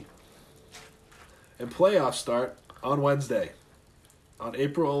hockey. And playoffs start on Wednesday, on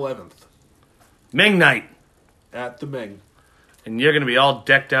April 11th, Ming night. at the Ming. And you're going to be all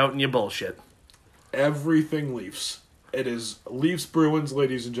decked out in your bullshit. Everything Leafs. It is Leafs Bruins,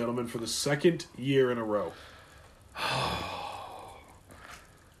 ladies and gentlemen, for the 2nd year in a row.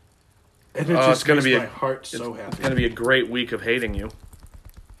 And it just makes my heart so happy. It's going to be a great week of hating you.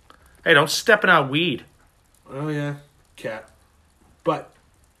 Hey, don't step in our weed. Oh, yeah. Cat. But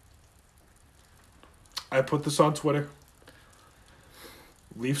I put this on Twitter.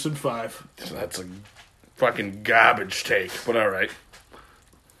 Leafs in 5. That's a fucking garbage take, but all right.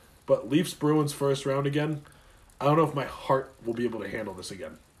 But Leafs Bruins first round again. I don't know if my heart will be able to handle this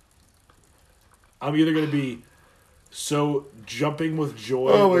again. I'm either going to be so jumping with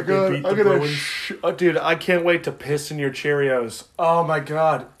joy that they beat the Bruins. Dude, I can't wait to piss in your Cheerios. Oh my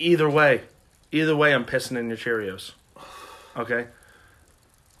god. Either way, I'm pissing in your Cheerios. Okay?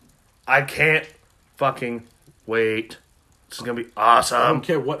 I can't fucking wait. This is going to be awesome. I don't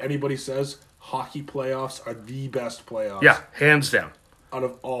care what anybody says. Hockey playoffs are the best playoffs. Yeah, hands down. Out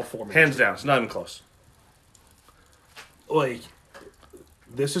of all formats. Hands down. It's not even close. Like,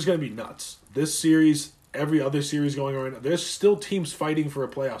 this is going to be nuts. This series, every other series going on right now, there's still teams fighting for a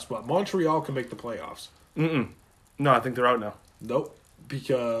playoff spot. Montreal can make the playoffs. No, I think they're out now. Nope.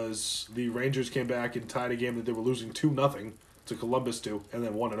 Because the Rangers came back and tied a game that they were losing 2-0 to Columbus and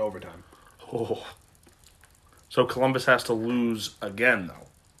then won in overtime. Oh. So Columbus has to lose again, though.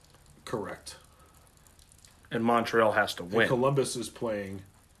 Correct. And Montreal has to win. And Columbus is playing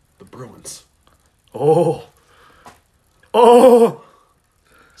the Bruins. Oh. Oh.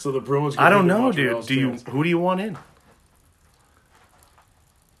 So the Bruins. I don't know, Montreal's dude. chance. Who do you want in?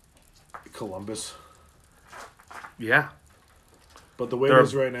 Columbus. Yeah. But the way it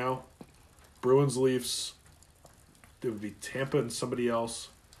is right now, Bruins, Leafs, it would be Tampa and somebody else.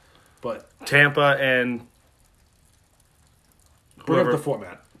 But Tampa and bring whoever, up the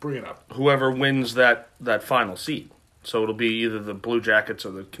format. Bring it up. whoever wins that final seed. So it'll be either the Blue Jackets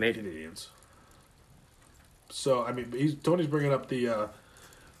or the Canadiens. Canadians. So, I mean, Tony's bringing up the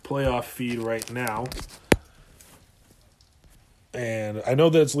playoff feed right now. And I know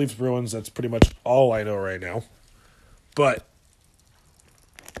that it's Leafs Bruins. That's pretty much all I know right now. But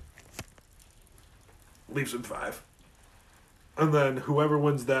Leafs in 5. And then whoever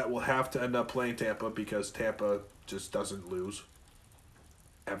wins that will have to end up playing Tampa because Tampa just doesn't lose.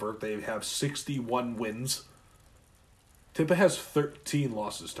 Ever. They have 61 wins. Tampa has 13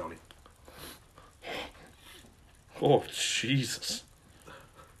 losses, Tony. Oh, Jesus.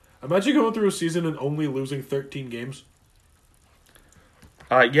 Imagine going through a season and only losing 13 games.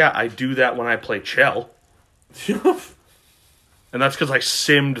 Yeah, I do that when I play Chell. And that's because I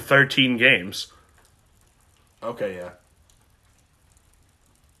simmed 13 games. Okay, yeah.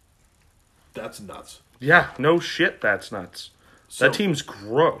 That's nuts. Yeah, no shit, that's nuts. So, That team's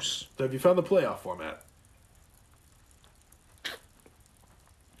gross. have you found the playoff format?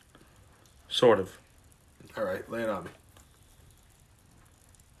 Sort of. All right, lay it on me.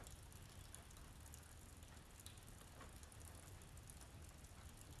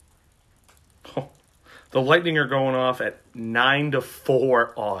 The Lightning are going off at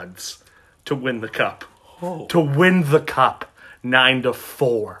 9-4 odds to win the cup. Oh. To win the cup,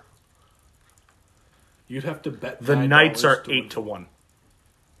 9-4. You'd have to bet The $9 Knights are to win.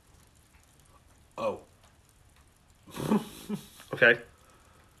 8-1. Oh. Okay.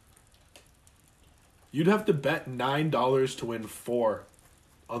 You'd have to bet $9 to win 4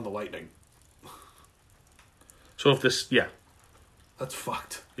 on the Lightning. So if this, yeah, That's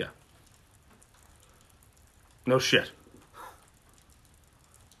fucked. yeah. No shit.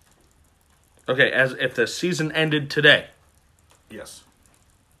 Okay, as if the season ended today, Yes.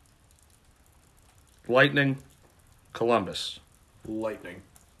 Lightning, Columbus, Lightning.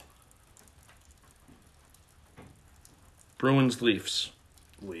 Bruins, Leafs,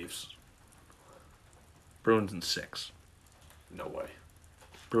 Leafs. Bruins in 6. No way.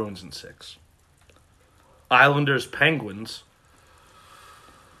 Bruins in 6. Islanders, Penguins.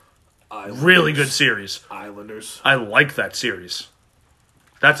 Islanders. Really good series. Islanders. I like that series.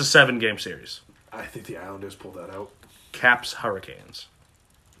 That's a 7-game series. I think the Islanders pulled that out. Caps, Hurricanes.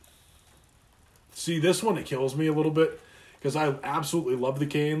 See, this one, it kills me a little bit because I absolutely love the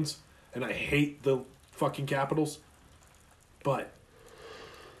Canes and I hate the fucking Capitals. But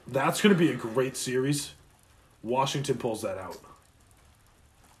that's going to be a great series. Washington pulls that out.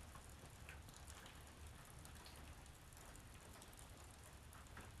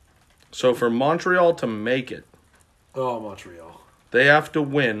 So for Montreal to make it, Oh, Montreal. they have to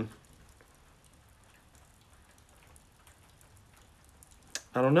win.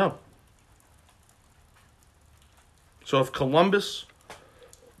 I don't know. So if Columbus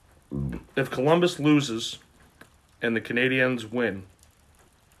loses and the Canadiens win,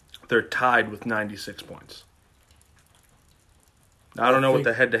 they're tied with 96 points. Now, I don't know what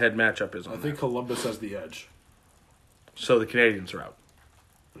the head-to-head matchup is on I that. think Columbus has the edge. So the Canadiens are out.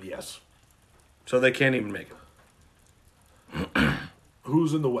 Yes. So they can't even make it.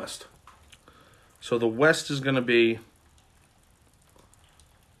 Who's in the West? So the West is going to be...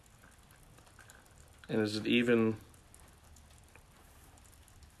 And is it even...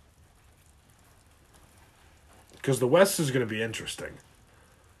 Because the West is going to be interesting.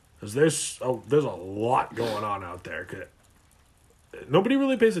 Because there's a lot going on out there. Nobody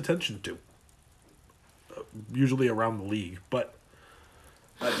really pays attention to. Usually around the league. But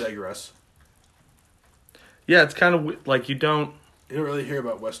I digress. Yeah, it's kind of like you don't... You don't really hear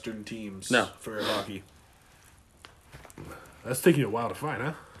about Western teams No. for hockey. That's taking a while to find,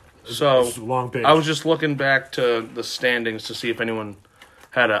 huh? So It's a long page. I was just looking back to the standings to see if anyone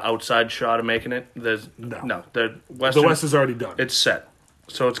had an outside shot of making it. There's No. The the West is already done. It's set.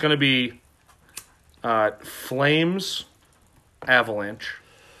 So it's going to be Flames, Avalanche.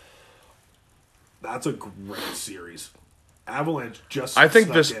 That's a great series. Avalanche just I think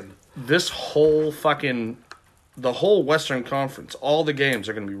snuck in. this whole fucking the whole Western Conference, all the games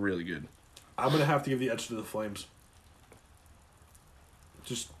are going to be really good. I'm going to have to give the edge to the Flames.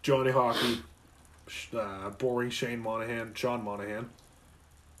 Just Johnny Hockey, boring Sean Monahan.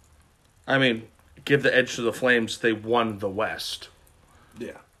 I mean, give the edge to the Flames. They won the West.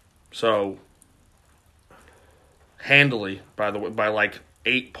 Yeah. So, handily, by the way, by like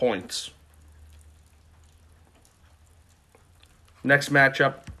 8 points. Next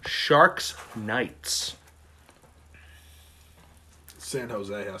matchup, Sharks Knights. San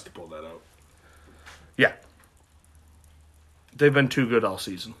Jose has to pull that out. Yeah. They've been too good all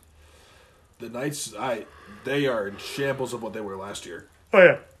season. The Knights, they are in shambles of what they were last year. Oh,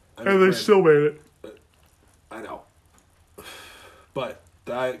 yeah. I mean, And they still made it. I know. But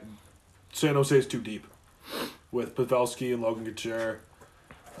San Jose is too deep. With Pavelski and Logan Couture,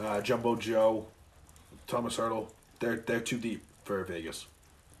 Jumbo Joe, Thomas Hurdle, they're too deep for Vegas.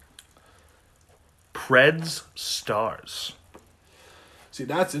 Preds Stars. See,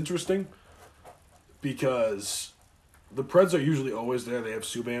 that's interesting because the Preds are usually always there. They have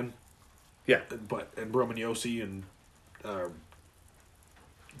Subban, Yeah. and Roman Yossi and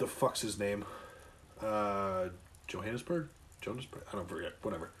the fuck's his name, Johannesburg. I don't forget.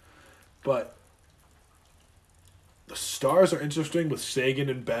 Whatever. But the Stars are interesting with Sagan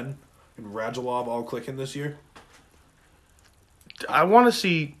and Ben and Radulov all clicking this year. I want to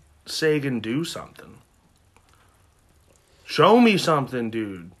see Sagan do something. Show me something,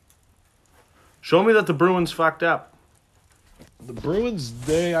 dude. Show me that the Bruins fucked up. The Bruins,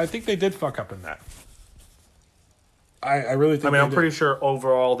 I think they did fuck up in that. I really think. I mean, I'm pretty sure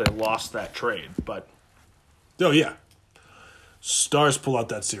overall they lost that trade, but Oh yeah. Stars pull out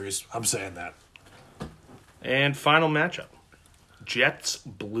that series. I'm saying that. and final matchup, Jets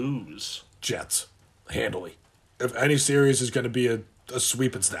Blues. Jets, handily. If any series is going to be a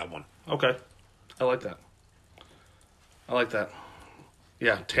sweep, it's that one. Okay, I like that.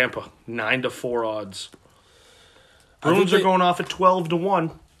 Yeah, Tampa 9-4 odds. Bruins are going off at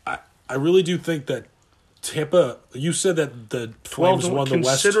 12-1. I really do think that Tampa. You said that the 12 Flames won the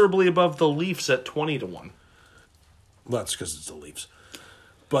West. considerably above the Leafs at 20-1. Well, that's because it's the Leafs.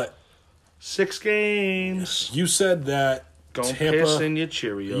 But 6 games. you said that Don't Tampa. piss in your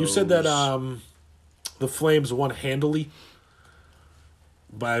Cheerios. You said that the Flames won handily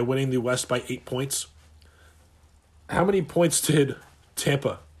by winning the West by 8 points. How many points did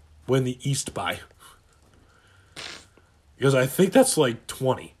Tampa win the East by? Because I think that's like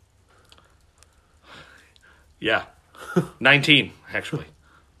 20. Yeah. 19, actually.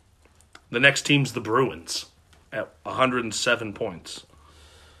 The next team's the Bruins at 107 points.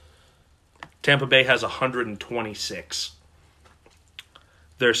 Tampa Bay has 126.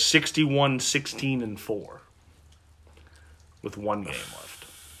 They're 61-16-4 with 1 game left.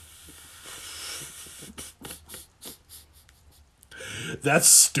 That's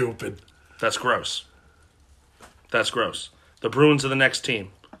stupid. That's gross. The Bruins are the next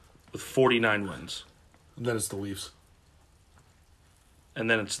team with 49 wins. And then it's the Leafs. And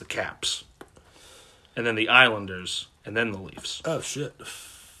then it's the Caps. And then the Islanders. And then the Leafs. Oh, shit.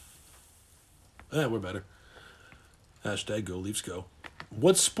 We're better. Hashtag go Leafs go.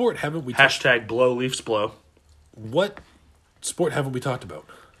 What sport haven't we touched? Hashtag blow Leafs blow. What sport haven't we talked about?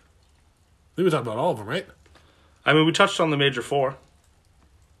 I think we talked about all of them, right? I mean, we touched on the major 4.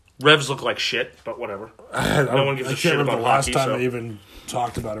 Revs look like shit, but whatever. No one gives a shit about the last hockey, time so- I even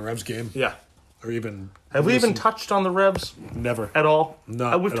talked about a Revs game. Yeah. Or even... Have we even touched on the Revs Never. at all?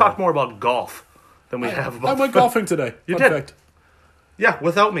 Not We've at talked all. more about golf than we have about... I went golfing today. You Fun did? fact. Yeah,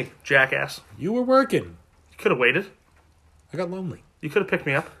 without me, jackass. You were working. You could have waited. I got lonely. You could have picked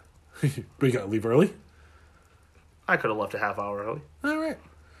me up. But you got to leave early? I could have left a half hour early. All right.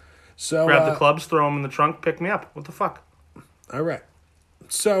 So, Grab the clubs, throw them in the trunk, pick me up. What the fuck? all right.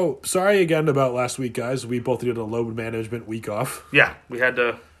 So, sorry again about last week, guys. We both did a load management week off. Yeah, we had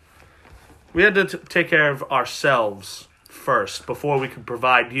to take care of ourselves first before we could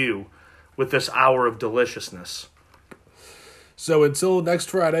provide you with this hour of deliciousness. So, until next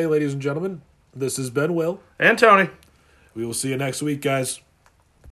Friday, ladies and gentlemen, this has been Will. And Tony. We will see you next week, guys.